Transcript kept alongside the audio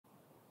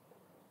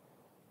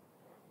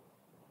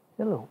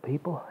Hello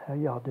people, how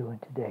y'all doing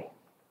today?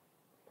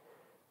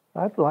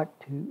 I'd like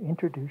to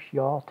introduce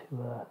y'all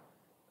to a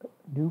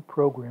new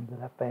program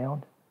that I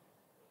found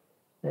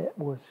that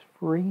was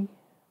free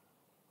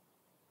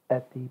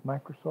at the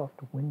Microsoft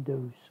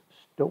Windows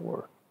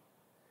Store,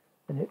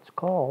 and it's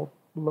called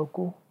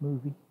Local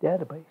Movie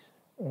Database,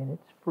 and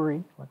it's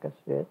free, like I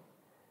said.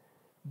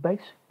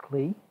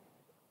 Basically,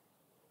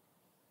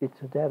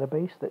 it's a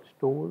database that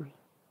stores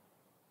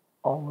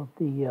all of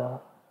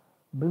the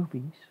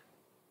movies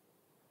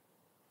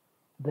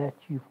that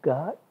you've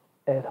got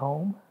at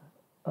home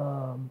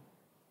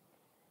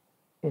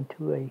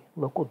into a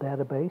local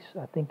database.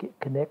 I think it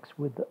connects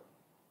with the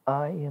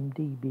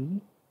IMDB,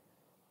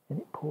 and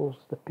it pulls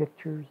the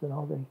pictures and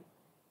all the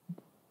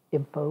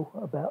info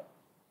about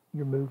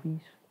your movies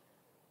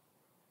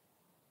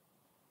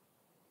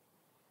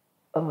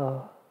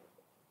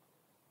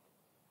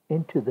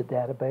into the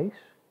database.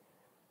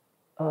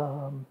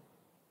 Out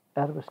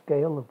of a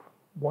scale of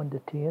 1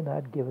 to 10,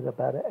 I'd give it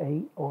about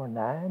an 8 or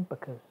 9,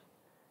 because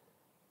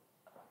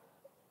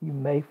you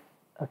may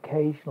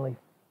occasionally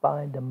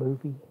find a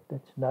movie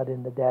that's not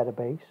in the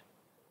database.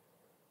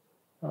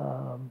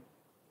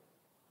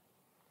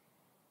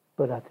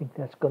 But I think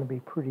that's going to be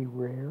pretty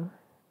rare.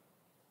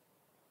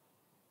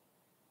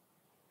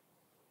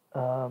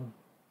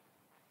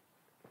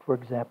 For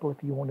example,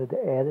 if you wanted to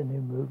add a new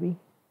movie,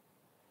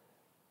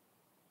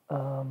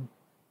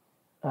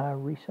 I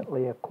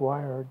recently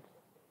acquired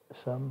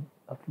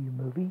a few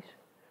movies.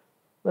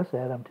 Let's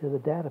add them to the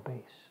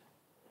database.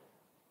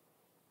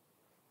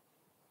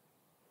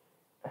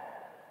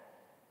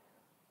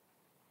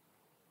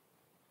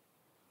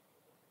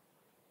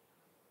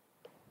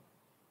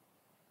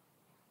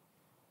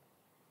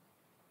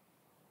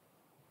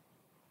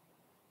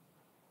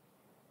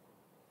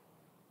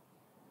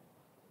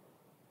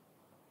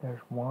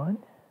 There's 1,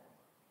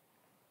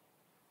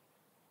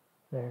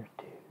 there's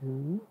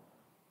 2,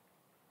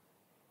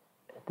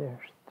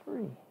 there's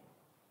 3.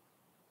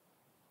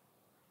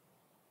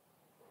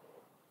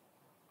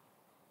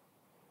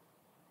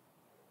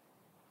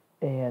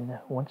 And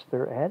once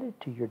they're added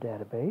to your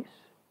database,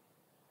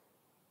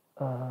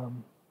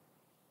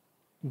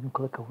 you can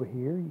click over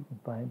here. You can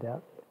find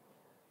out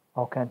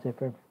all kinds of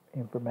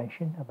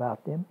information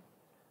about them,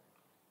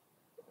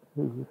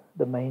 who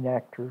the main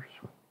actors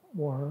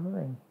were,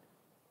 and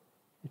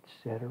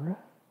etc.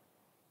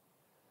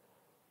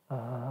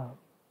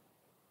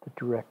 The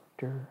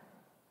director,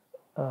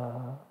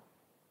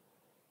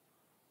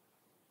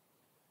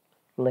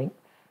 length,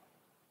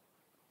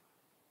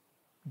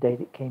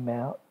 date it came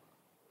out,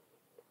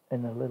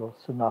 and a little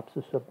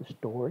synopsis of the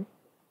story.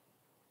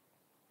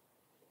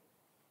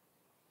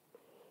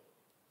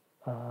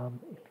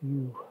 If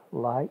you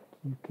like,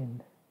 you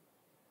can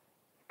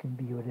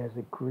view it as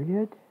a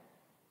grid.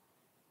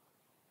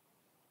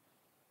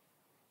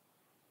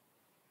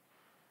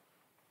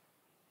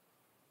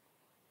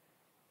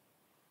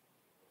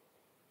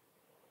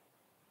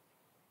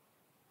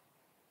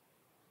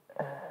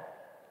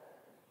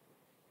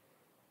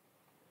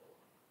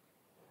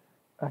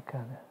 I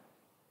kind of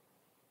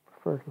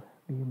prefer to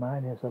view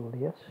mine as a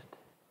list.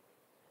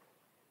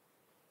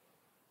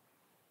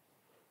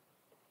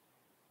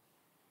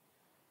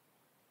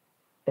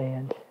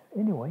 And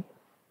anyway,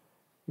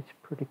 it's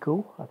pretty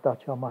cool. I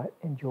thought y'all might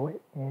enjoy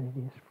it, and it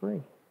is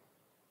free.